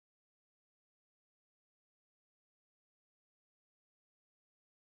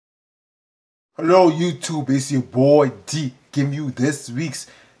Hello YouTube, it's your boy D giving you this week's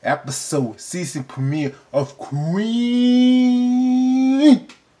episode, season premiere of Queen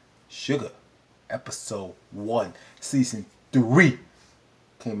Sugar, episode 1, season 3.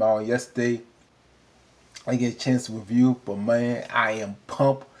 Came out yesterday. I get a chance to review, but man, I am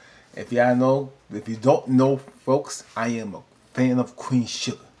pumped. If you don't know, folks, I am a fan of Queen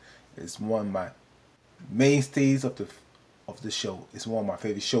Sugar. It's one of my mainstays of the show. It's one of my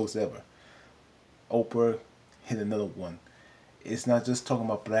favorite shows ever. Oprah hit another one. It's not just talking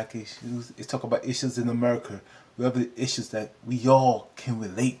about black issues, it's talking about issues in America, whatever the issues that we all can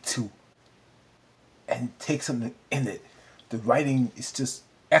relate to and take something in it. The writing is just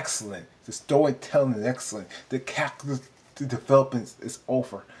excellent. The storytelling is excellent. The character development is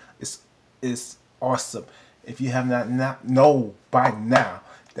over. It's awesome. If you have not know by now,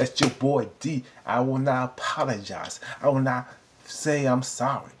 that's your boy D. I will not apologize. I will not say I'm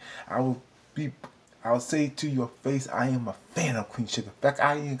sorry. I'll say to your face, I am a fan of Queen Sugar. In fact,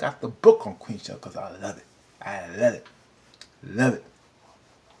 I even got the book on Queen Sugar because I love it. I love it. Love it.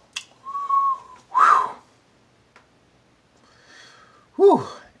 Whew. Whew.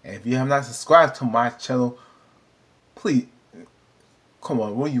 And if you have not subscribed to my channel, please, come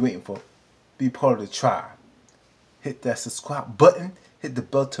on, what are you waiting for? Be part of the tribe. Hit that subscribe button. Hit the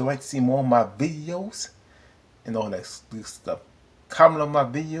bell to see more of my videos and all that stuff. Comment on my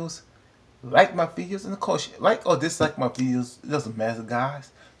videos. Like my videos, and of course, like or dislike my videos. It doesn't matter,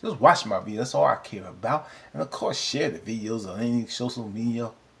 guys. Just watch my videos. That's all I care about. And of course, share the videos on any social media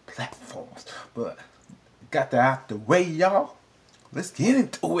platforms. But got that out the way, y'all. Let's get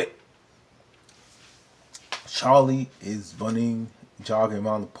into it. Charley is jogging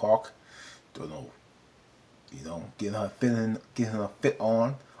around the park. Don't know, getting her fit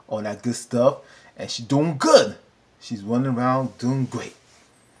on, all that good stuff, and she's doing good. She's running around doing great.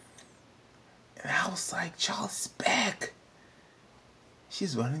 And I was like, Charley's back.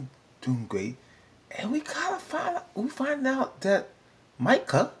 She's running, doing great. And we find out that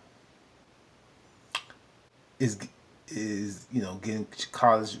Micah is getting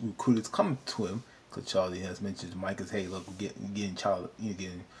college recruiters coming to him, because Charley has mentioned to Micah, hey, look, we're getting child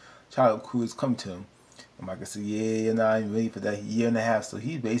recruiters coming to him. And Micah said, yeah, you're not even ready for that year and a half. So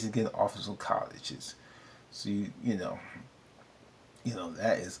he's basically getting offers from colleges. So you know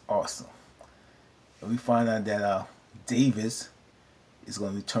that is awesome. And we find out that Davis is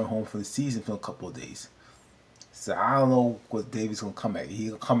going to return home for the season for a couple of days. So I don't know what Davis is going to come back. He's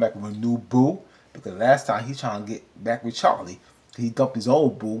going to come back with a new boo, because last time he's trying to get back with Charley. He dumped his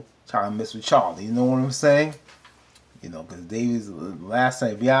old boo, trying to mess with Charley. You know what I'm saying? Because Davis, last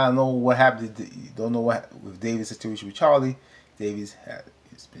time, if y'all know what happened, you don't know what with Davis' situation with Charley. Davis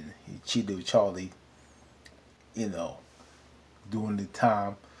he cheated with Charley, during the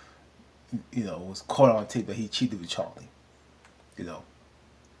time. It was caught on tape that he cheated with Charley.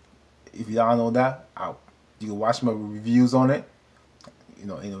 If y'all know that, you can watch my reviews on it.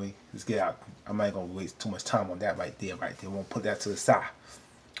 Anyway, let's get out. I'm not gonna waste too much time on that right there. Won't put that to the side.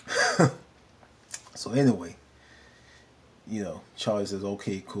 So anyway, Charley says,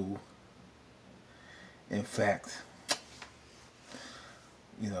 okay, cool. In fact,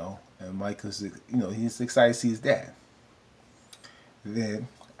 and Michael's, he's excited to see his dad. Then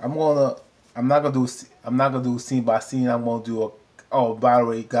I'm not gonna do scene by scene. I'm gonna do by the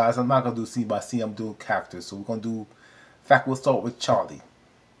way, guys, I'm not gonna do scene by scene. I'm doing characters. So we're gonna do. In fact, we'll start with Charley.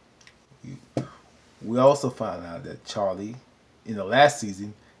 We also found out that Charley, in the last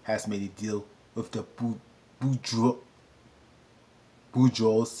season, has made a deal with the bourgeois /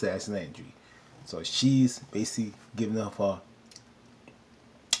 Landry. So she's basically giving up her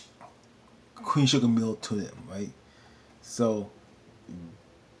Queen Sugar meal to them, right? So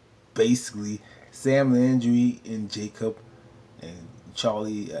basically, Sam, Landry, and Jacob and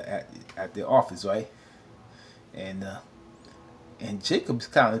Charley at their office, right? And Jacob's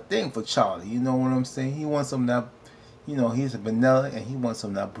kind of thing for Charley. You know what I'm saying? He wants some of that. He's a vanilla, and he wants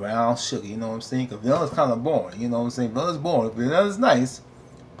some of that brown sugar. You know what I'm saying? Because vanilla's kind of boring. You know what I'm saying? Vanilla's boring. Vanilla's nice,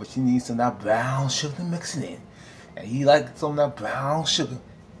 but she needs some of that brown sugar to mix it in. And he likes some of that brown sugar.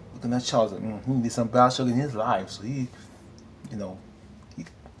 Looking at Charley, like, he needs some brown sugar in his life. So he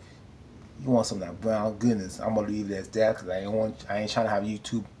want some of that brown goodness. I'm gonna leave it as that, because I ain't trying to have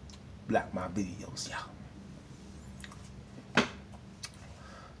YouTube block my videos, y'all.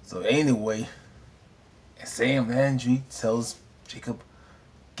 So anyway, Sam Landry tells Jacob,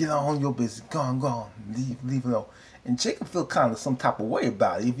 get on your business, go on, leave it alone. And Jacob feel kind of some type of way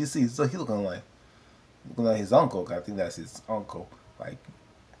about it. If you see, so he looking like his uncle. I think that's his uncle. Like,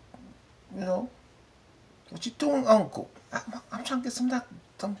 what you doing, uncle? I'm trying to get some of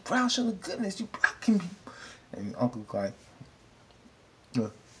some brown sugar goodness, you blocking me. And Uncle like,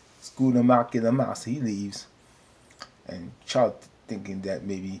 school them out, get them out. So he leaves. And Charley thinking that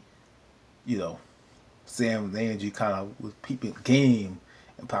maybe, Sam Landry kind of was peeping game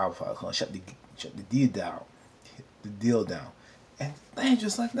and Powerful gonna shut the deal down. And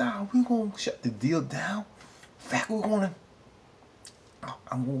Landry's like, nah, we're gonna shut the deal down. In fact, we're gonna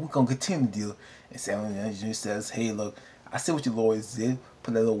continue the deal. And Sam Landry says, hey, look, I see what your lawyers did.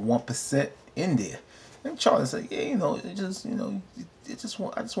 Put that little 1% in there. And Charley's like, yeah, I just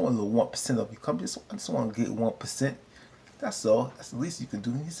want a little 1% of your company. I just want to get 1%. That's all. That's the least you can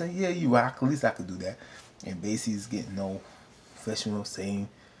do. And he said, yeah, you right. At least I could do that. And basically he's getting no professional, saying,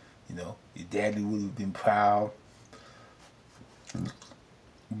 your daddy would have been proud.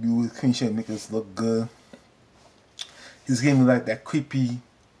 You would clean shit and make us look good. He's giving me like that creepy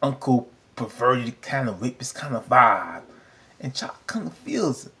uncle perverted kind of rapist kind of vibe. And Charley kind of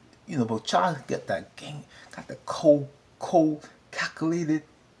feels it. But Charley got that cold, calculated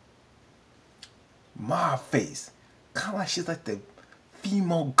mob face. Kind of like she's like the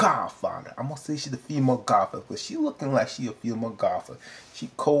female godfather. I'm going to say she's the female godfather because she looking like she a female godfather. She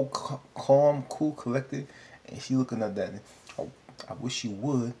cold, calm, cool, collected, and she looking at that. I wish you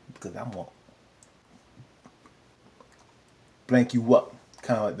would, because I'm going to blank you up.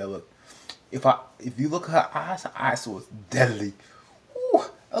 Kind of like that look. If you look at her eyes was deadly. Ooh,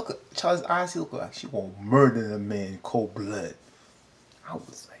 look at Charley's eyes. She look like she gonna murder the man in cold blood. I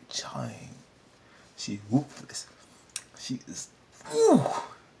was like, Charley, she's ruthless. She is. Ooh.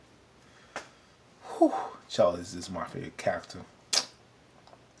 Whew. Charley is my favorite character.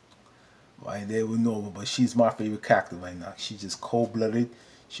 Right there with Nova, but she's my favorite character right now. She's just cold blooded.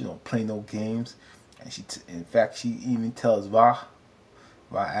 She don't play no games, and in fact, she even tells Va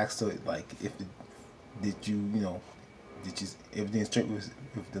asked her like, did you everything's straight with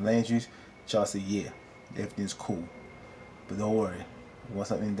the Landrys? Charley said, yeah, everything's cool, but don't worry.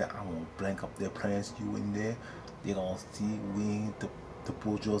 Once I'm in there, I'm gonna blank up their plans. You in there, they gonna see we ain't the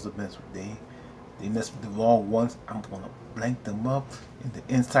bulldogs that mess with they mess with the wrong ones. I'm gonna blank them up in the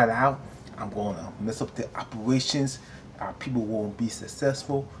inside out. I'm gonna mess up their operations. Our people won't be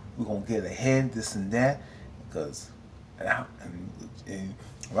successful. We're gonna get ahead, this and that, because and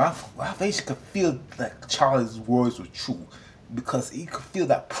Ralph H could feel like Charley's words were true, because he could feel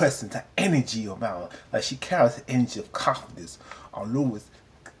that presence, that energy around her. Like she carries the energy of confidence on Lewis,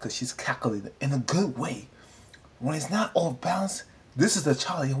 because she's calculated in a good way. When it's not off balance, this is the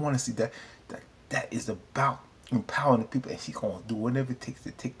Charley you want to see, that is about empowering the people, and she's gonna do whatever it takes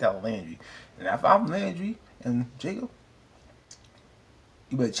to take down Landry. And if I'm Landry and Jacob,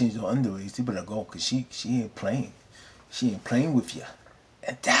 you better change your underage. You better go, because she ain't playing. She ain't playing with you.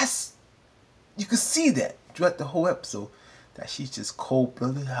 And you can see that throughout the whole episode, that she's just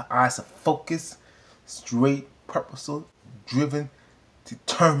cold-blooded. Her eyes are focused, straight, purposeful, driven,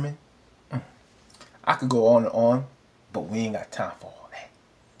 determined. I could go on and on, but we ain't got time for all that.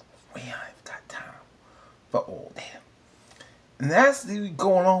 We ain't got time for all that. And that's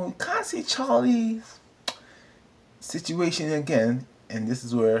going on. We can't see Charley's situation again, and this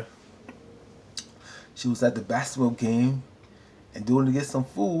is where she was at the basketball game, and doing to get some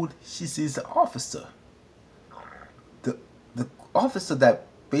food, she sees the officer. The officer that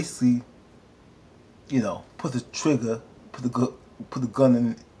basically, put the trigger, put the gun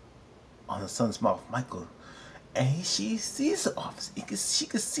in on her son's mouth, Michael. And she sees the officer. She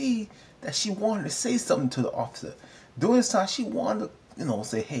could see that she wanted to say something to the officer. During this time, she wanted to,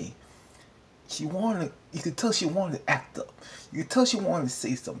 say, hey. You could tell she wanted to act up. You could tell she wanted to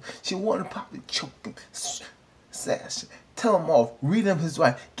say something. She wanted to probably choke him, sash, tell him off, read him his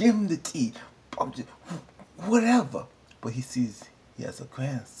right, give him the tea, whatever. But he sees he has a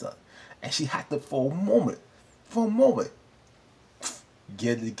grandson. And she had to, for a moment,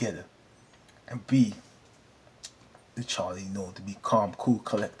 get it together and be the Charley known to be calm, cool,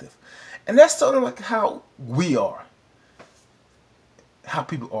 collective. And that's sort of like how we are. How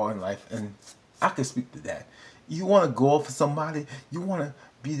people are in life, and I can speak to that. You want to go for somebody, you want to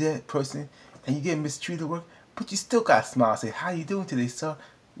be that person, and you get mistreated at work, but you still got to smile and say, how you doing today, sir?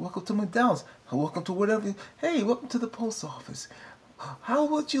 Welcome to McDonald's. Welcome to whatever. Hey, welcome to the post office. How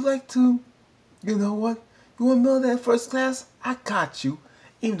would you like to, you know what? You want to mail that first class? I got you.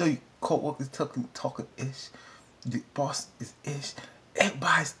 Even though your co-workers talking ish, the boss is ish,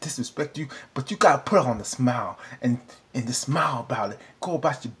 everybody's disrespect you, but you gotta put on the smile and the smile about it. Go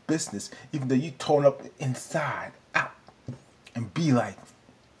about your business, even though you torn up inside out, and be like,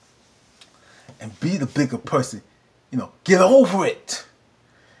 and be the bigger person. Get over it.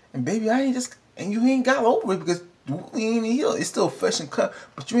 And baby, you ain't got over it, because We ain't even healed. It's still fresh and cut,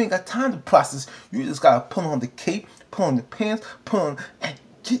 but you ain't got time to process. You just gotta put on the cape, put on the pants, put on and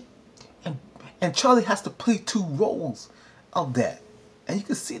get and Charley has to play two roles of that. And you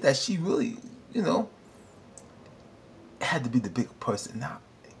can see that she really, had to be the bigger person now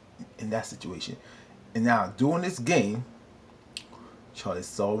in that situation. And now during this game, Charley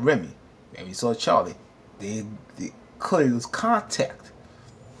saw Remy. Remy saw Charley. They clearly was contact.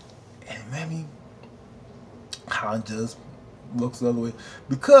 And Remy kind of just looks the other way.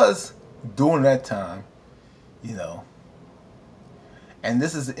 Because during that time, and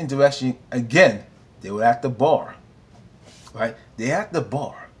this is the interaction again, they were at the bar. Right? They at the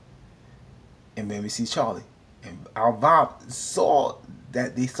bar. And Remy sees Charley. And Alvin saw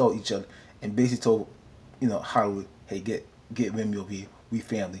that they saw each other and basically told, Hollywood, hey, get Remy over here. We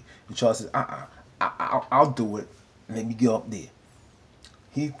family. And Charley says, I'll do it. Let me get up there.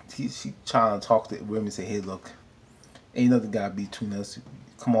 He trying to talk to Remy and say, hey, look, ain't nothing gotta be between us.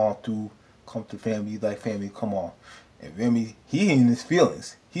 Come on through. Come to family. You like family. Come on. And Remy, he in his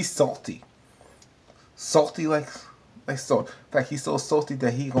feelings. He's salty. Salty like salt. In fact, he's so salty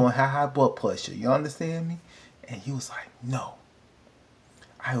that he gonna have high blood pressure. You understand me? And he was like, no.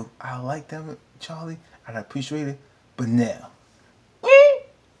 I like them, Charley, and I appreciate it. But now,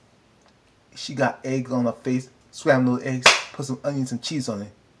 she got eggs on her face, scrambled eggs, put some onions and cheese on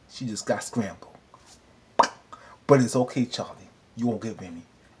it. She just got scrambled. But it's okay, Charley. You won't get Remy.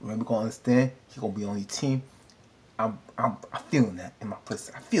 Remy gonna understand. He gonna be on your team. I'm feeling that in my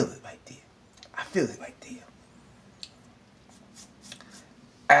place. I feel it right there. I feel it right there.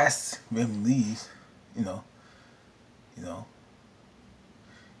 As Remy leaves,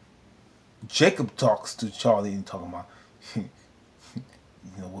 Jacob talks to Charley and talking about,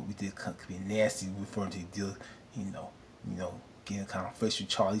 what we did could be nasty, referring to the deal, getting kind of fresh with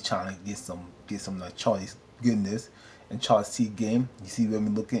Charley, trying to get some of Charley's goodness. And Charley see game, you see Remy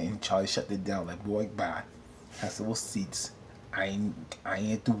looking, and Charley shut it down like, boy, bye. Have some seats. I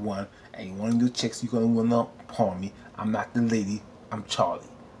ain't the one. I ain't one of your chicks you gonna run up upon me. I'm not the lady. I'm Charley.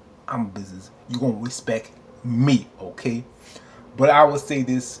 I'm business. You gonna respect me, okay? But I will say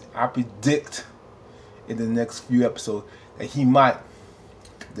this, I predict in the next few episodes that they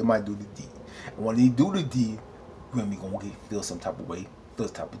might do the deed. And when they do the deed, Remy gonna feel some type of way, feel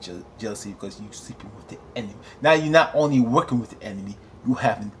some type of jealousy because you sleeping with the enemy. Now you're not only working with the enemy, you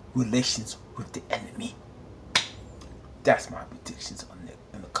having relations with the enemy. That's my predictions on it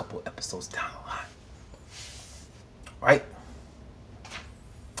in a couple episodes down the line. Right?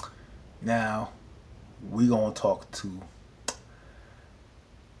 Now we gonna talk to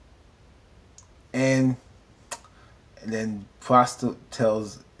and then Foster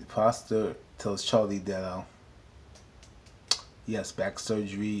tells Charley that he has back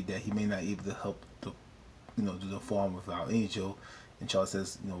surgery, that he may not be able to help do the farm without Angel. And Charley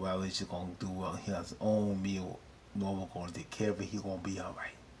says, well, Angel's gonna do well. He has his own meal. We're gonna take care of it. He's gonna be all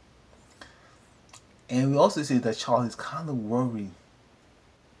right. And we also see that Charley's kind of worried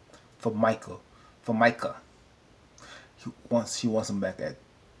for Micah. She wants him back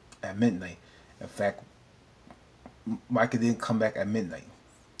at midnight. In fact, Micah didn't come back at midnight.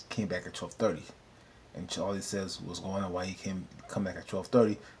 Came back at 12:30. And Charley says what's going on, why he come back at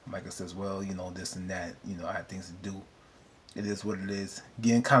 12:30. Micah says, well, this and that. I had things to do. It is what it is.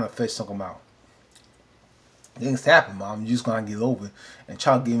 Getting kind of fetched, talking about things happen, Mom. You just gonna get over it. And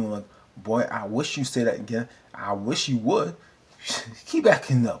Charley gave me like, boy, I wish you say that again. I wish you would. Keep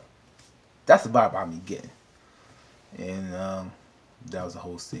backing up. That's the vibe I'm getting. And that was the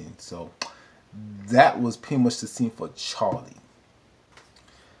whole scene. So that was pretty much the scene for Charley.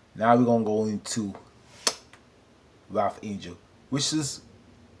 Now we're gonna go into Ralph Angel, which is,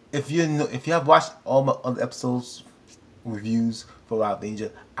 if you have watched all my other episodes reviews for Ralph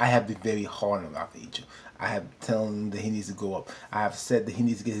Angel, I have been very hard on Ralph Angel. I have telling him that he needs to go up. I have said that he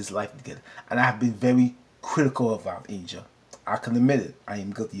needs to get his life together, and I have been very critical of Ralph Angel. I can admit it. I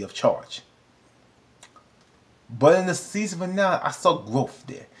am guilty of charge. But in the season finale, I saw growth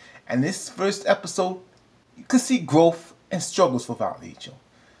there. And this first episode, you could see growth and struggles for Ralph Angel.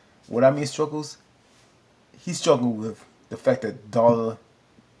 What I mean struggles? He struggled with the fact that Darla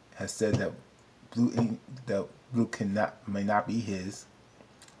has said that Blue may not be his,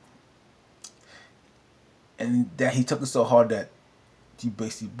 and that he took it so hard that he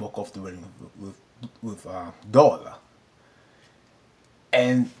basically broke off the wedding with Darla,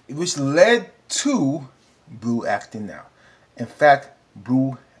 and which led to Blue acting out. In fact,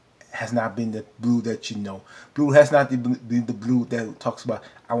 Blue has not been the Blue that you know. Blue has not been the Blue that talks about,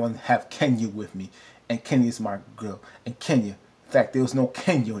 I want to have Kenya with me, and Kenya is my girl. And Kenya, in fact, there was no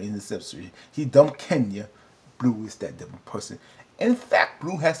Kenya in this episode. He dumped Kenya Blue is that different person. In fact,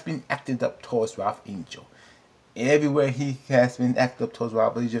 Blue has been acting up towards Ralph Angel. Everywhere he has been acting up towards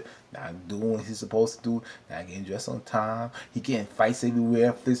Ralph Angel, not doing what he's supposed to do, not getting dressed on time. He getting fights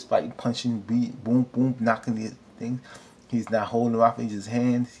everywhere, fist fighting, punching, beat, boom, boom, knocking the things. He's not holding Ralph Angel's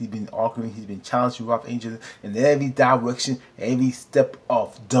hand. He's been arguing. He's been challenging Ralph Angel in every direction, every step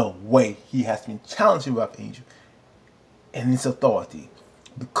of the way. He has been challenging Ralph Angel and his authority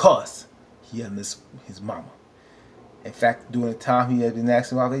because he had missed his mama. In fact, during the time he had been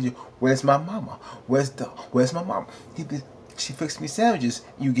asking Ralph Angel, "Where's my mama? Where's my mama?" She fixed me sandwiches.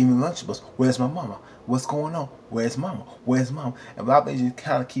 You give me Lunchables. Where's my mama? What's going on? Where's mama? Where's mama? And Ralph Angel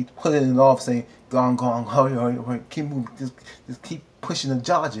kind of keeps putting it off, saying, "Go on, hurry, hurry, hurry, keep moving, just keep pushing and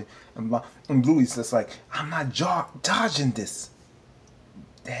dodging." And Blue is just like, "I'm not dodging this,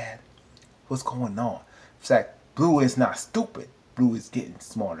 Dad. What's going on?" In fact, Blue is not stupid. Blue is getting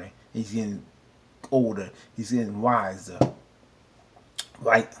smarter. He's getting older. He's getting wiser.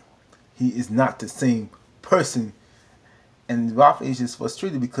 Right? He is not the same person. And Ralph is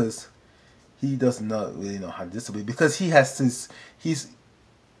frustrated because he doesn't really know how to discipline, because he's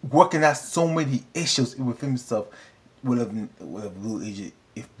working out so many issues with himself. With Blue Agent,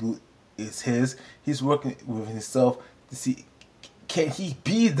 if Blue is his, he's working with himself to see, can he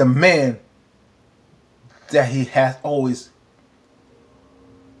be the man that he has always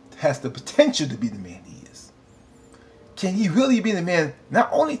has the potential to be the man he is? Can he really be the man, not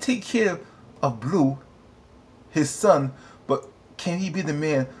only take care of Blue, his son, but can he be the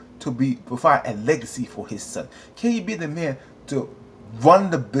man to provide a legacy for his son? Can he be the man to run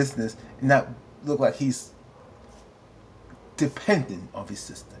the business and not look like he's dependent on his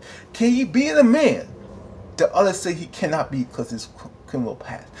sister? Can he be the man that others say he cannot be because of his criminal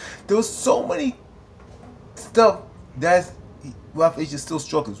past? There was so many stuff that Ralph Angel still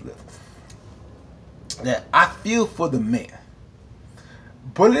struggles with, that I feel for the man.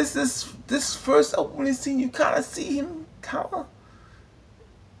 But it's this first opening scene, you kind of see him kind of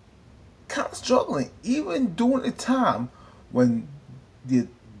struggling, even during the time when when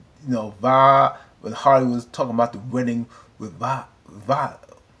Harley was talking about the wedding with Aunt Va.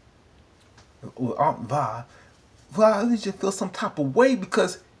 Well, just feel some type of way,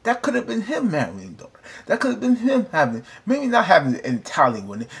 because that could have been him marrying daughter. That could have been him maybe not having an Italian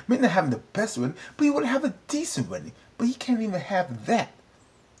wedding, maybe not having the best wedding, but he would have a decent wedding. But he can't even have that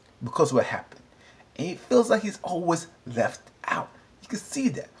because of what happened. And he feels like he's always left out. You can see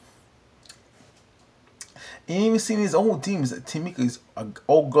that. And even seeing his old demons. Tamika is an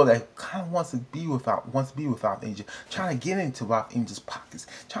old girl that kind of wants to be with Ralph Angel, trying to get into Ralph Angel's pockets,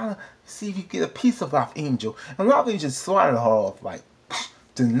 trying to see if you get a piece of Ralph Angel. And Ralph Angel swatted her off, like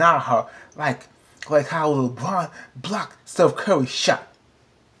deny her, like how LeBron blocked Steph Curry shot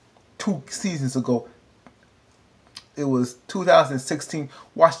 2 seasons ago. It was 2016.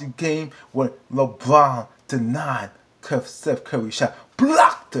 Watch the game when LeBron denied Steph Curry shot,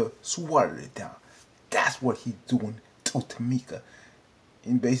 blocked her, swatted it down. That's what he's doing to Tamika.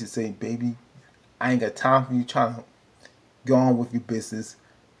 And basically saying, "Baby, I ain't got time for you trying to go on with your business.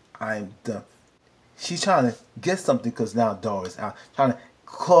 I'm done." She's trying to get something because now Dora's out, trying to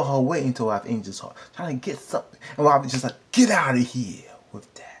claw her way into Ralph Angel's heart, trying to get something. And Ralph is just like, "Get out of here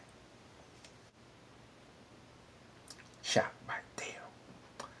with that." Shot right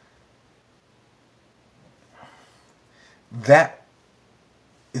there. That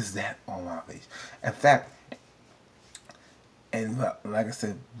is that on Ralph Angel. In fact, and like I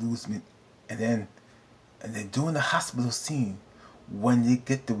said, losing, and then during the hospital scene, when they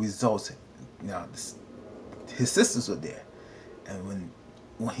get the results, his sisters were there, and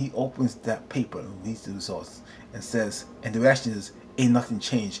when he opens that paper and reads the results and says, and the reaction is, "Ain't nothing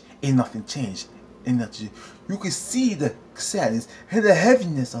changed, ain't nothing changed, ain't nothing," you can see the sadness and the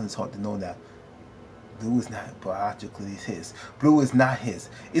heaviness on his heart to know that Blue is not biologically his. Blue is not his.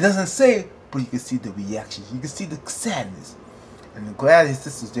 It doesn't say, but you can see the reaction. You can see the sadness. And I'm glad his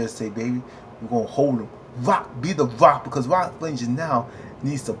sister's there to say, "Baby, we're going to hold him. Rock, be the rock," because Ralph Angel now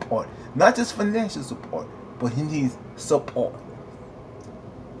needs support. Not just financial support, but he needs support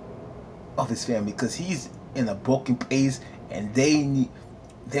of his family, because he's in a broken place, and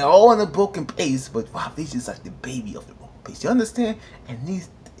they're all in a broken place, but Ralph Angel is like the baby of the broken place. You understand? And needs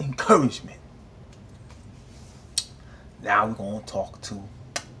encouragement. Now we're going to talk to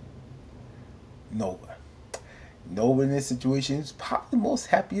Nova. Nova in this situation is probably the most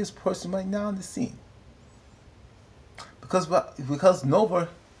happiest person right now in the scene. Because Nova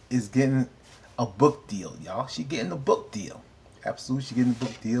is getting a book deal, y'all. She's getting a book deal. Absolutely, she's getting a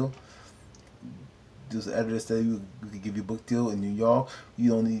book deal. This editor said we could give you a book deal in New York.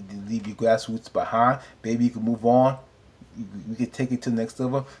 You don't need to leave your grassroots behind. Baby, you can move on. We could take it to the next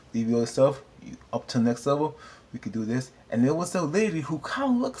level. Leave yourself up to the next level. We could do this. And there was a lady who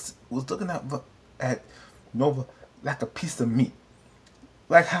kind of was looking at Nova like a piece of meat.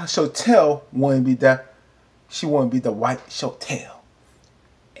 Like how Chantel wanted to be that. She wanted to be the white Chantel.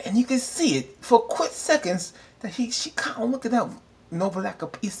 And you can see it for quick seconds that she kind of looking at Nova like a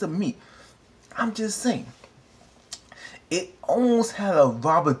piece of meat. I'm just saying. It almost had a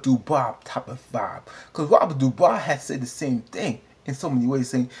Robert Dubois type of vibe. Because Robert Dubois had said the same thing in so many ways,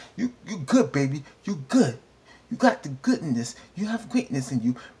 saying, you good, baby. You good. You got the goodness. You have greatness in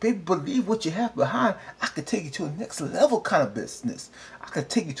you. Baby, believe what you have behind. I could take you to the next level kind of business. I could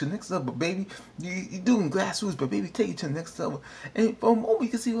take you to the next level, baby. You're doing grassroots, but baby, take you to the next level. And for a moment, you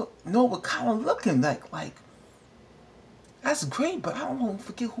can see Nova kind of looking like, that's great, but I don't want to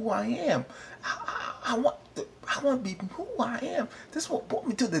forget who I am. I want to be who I am. This is what brought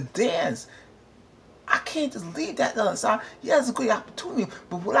me to the dance. I can't just leave that to the side. Yeah, it's a great opportunity,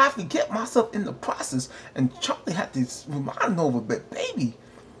 but would I forget myself in the process? And Charley had to remind Nova, but baby,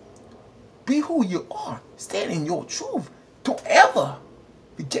 be who you are. Stand in your truth. Don't ever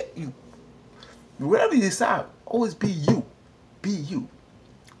forget you. Wherever you decide, always be you. Be you.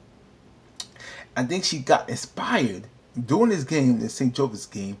 I think she got inspired. During this game, the St. Joseph's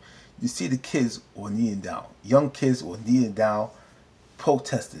game, you see the kids were kneeling down. Young kids were kneeling down,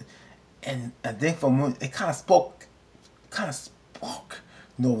 protesting. And I think from when it kind of spoke,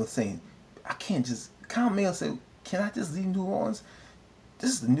 Nova saying, I can't just, kind of made her say, can I just leave New Orleans?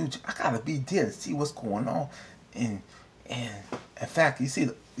 This is the new, I gotta be there to see what's going on. And in fact, you see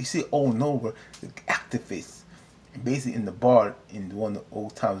old Nova, the activist, basically in the bar, in one of the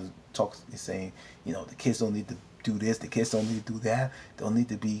old times talks, is saying, the kids don't need to do this, the kids don't need to do that, they don't need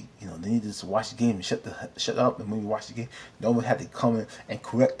to be, they need to just watch the game and shut up. And when you watch the game, Nova had to come in and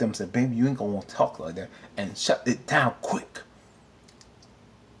correct them and say, baby, you ain't gonna talk like that, and shut it down quick.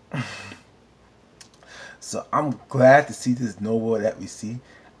 So I'm glad to see this Nova that we see.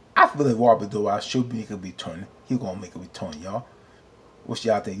 I feel like Robert Dubois should make a return. He's gonna make a return, y'all. What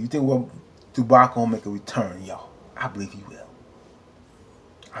y'all think? You think Dubois gonna make a return, y'all? I believe he will.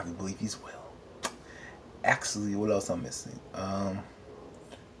 I believe he will. Actually, what else I'm missing? On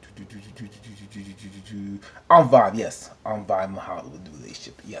Vibe, yes. On Vibe in Hollywood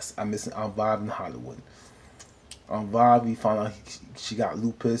relationship. Yes, I'm missing On Vibe in Hollywood. On Vibe, we found out she got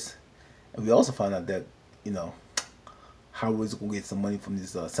lupus. And we also found out that, Howard's going to get some money from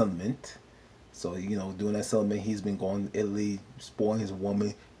this settlement. So, doing that settlement, he's been going to Italy, spoiling the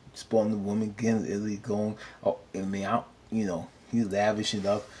woman, getting to Italy, going, out, he's lavishing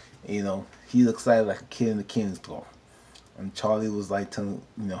up. He looks like a kid in the candy store. And Charley was like telling,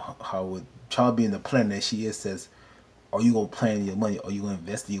 Howard, Charley being the planner that she is, says, are you going to plan your money? Are you going to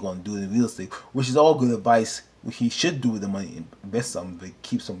invest it? Are you going to do it in real estate? Which is all good advice. What he should do with the money, invest something, but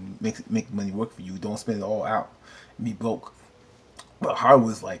keep some, make money work for you. Don't spend it all out and be broke. But Howard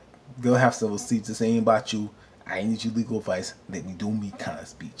was like, go have several seats. This ain't about you. I ain't need your legal advice. Let me do me kind of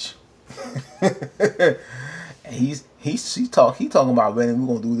speech. And he talking about we're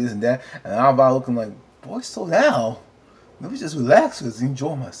gonna do this and that, and I'm about looking like, boy, slow down. Let me just relax and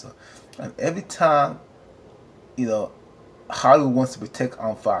enjoy myself. And every time, Hollywood wants to protect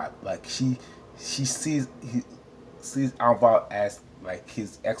Aunt Vibe. Like she sees Aunt Vibe as like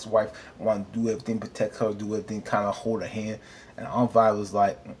his ex-wife, want to do everything, protect her, do everything, kind of hold her hand. And Aunt Vibe was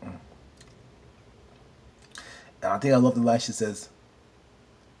like, And I think I love the line she says,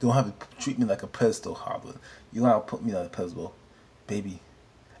 don't have to treat me like a pedestal, Harvard. You gotta put me on a pedestal. Baby,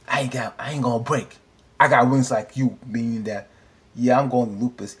 I ain't gonna break. I got wings like you, meaning that, yeah, I'm going to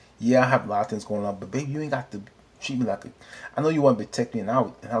lupus. Yeah, I have a lot of things going on, but baby, you ain't got to treat me like a, I know you want to protect me, and I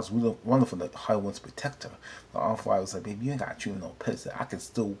was really wonderful that how I want to protect her. But Aunt Fly was like, baby, you ain't got to treat me no pedestal. I can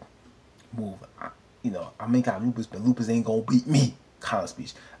still move. I may got lupus, but lupus ain't gonna beat me. Kind of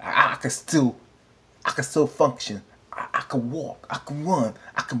speech. I can still function. I can walk, I can run,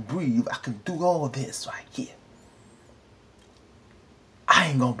 I can breathe, I can do all this right here. I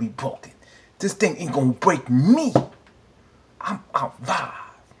ain't gonna be broken. This thing ain't gonna break me. I'm on vibe.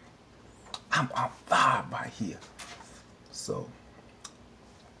 I'm on vibe right here. So,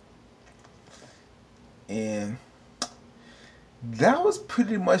 and that was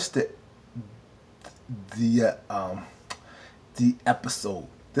pretty much the episode.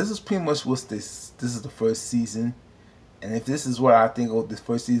 This is pretty much what this is the first season. And if this is what I think the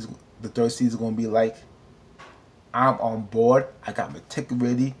third season is going to be like, I'm on board. I got my ticket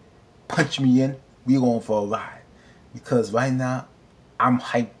ready. Punch me in. We're going for a ride. Because right now, I'm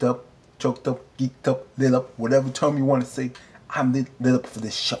hyped up choked up, geeked up, lit up, whatever term you want to say. I'm lit up for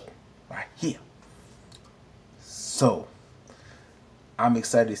this show right here. So I'm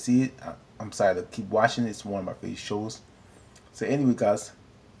excited to see it. I'm excited to keep watching it. It's one of my favorite shows. So anyway, guys,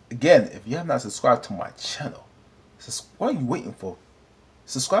 again, if you have not subscribed to my channel, what are you waiting for?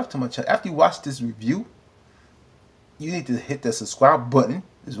 Subscribe to my channel. After you watch this review, you need to hit the subscribe button.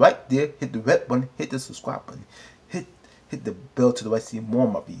 It's right there. Hit the red button. Hit the subscribe button. Hit the bell to the right to see more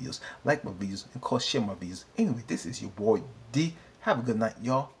of my videos. Like my videos and share my videos. Anyway, this is your boy D. Have a good night,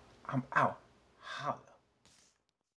 y'all. I'm out. Holla.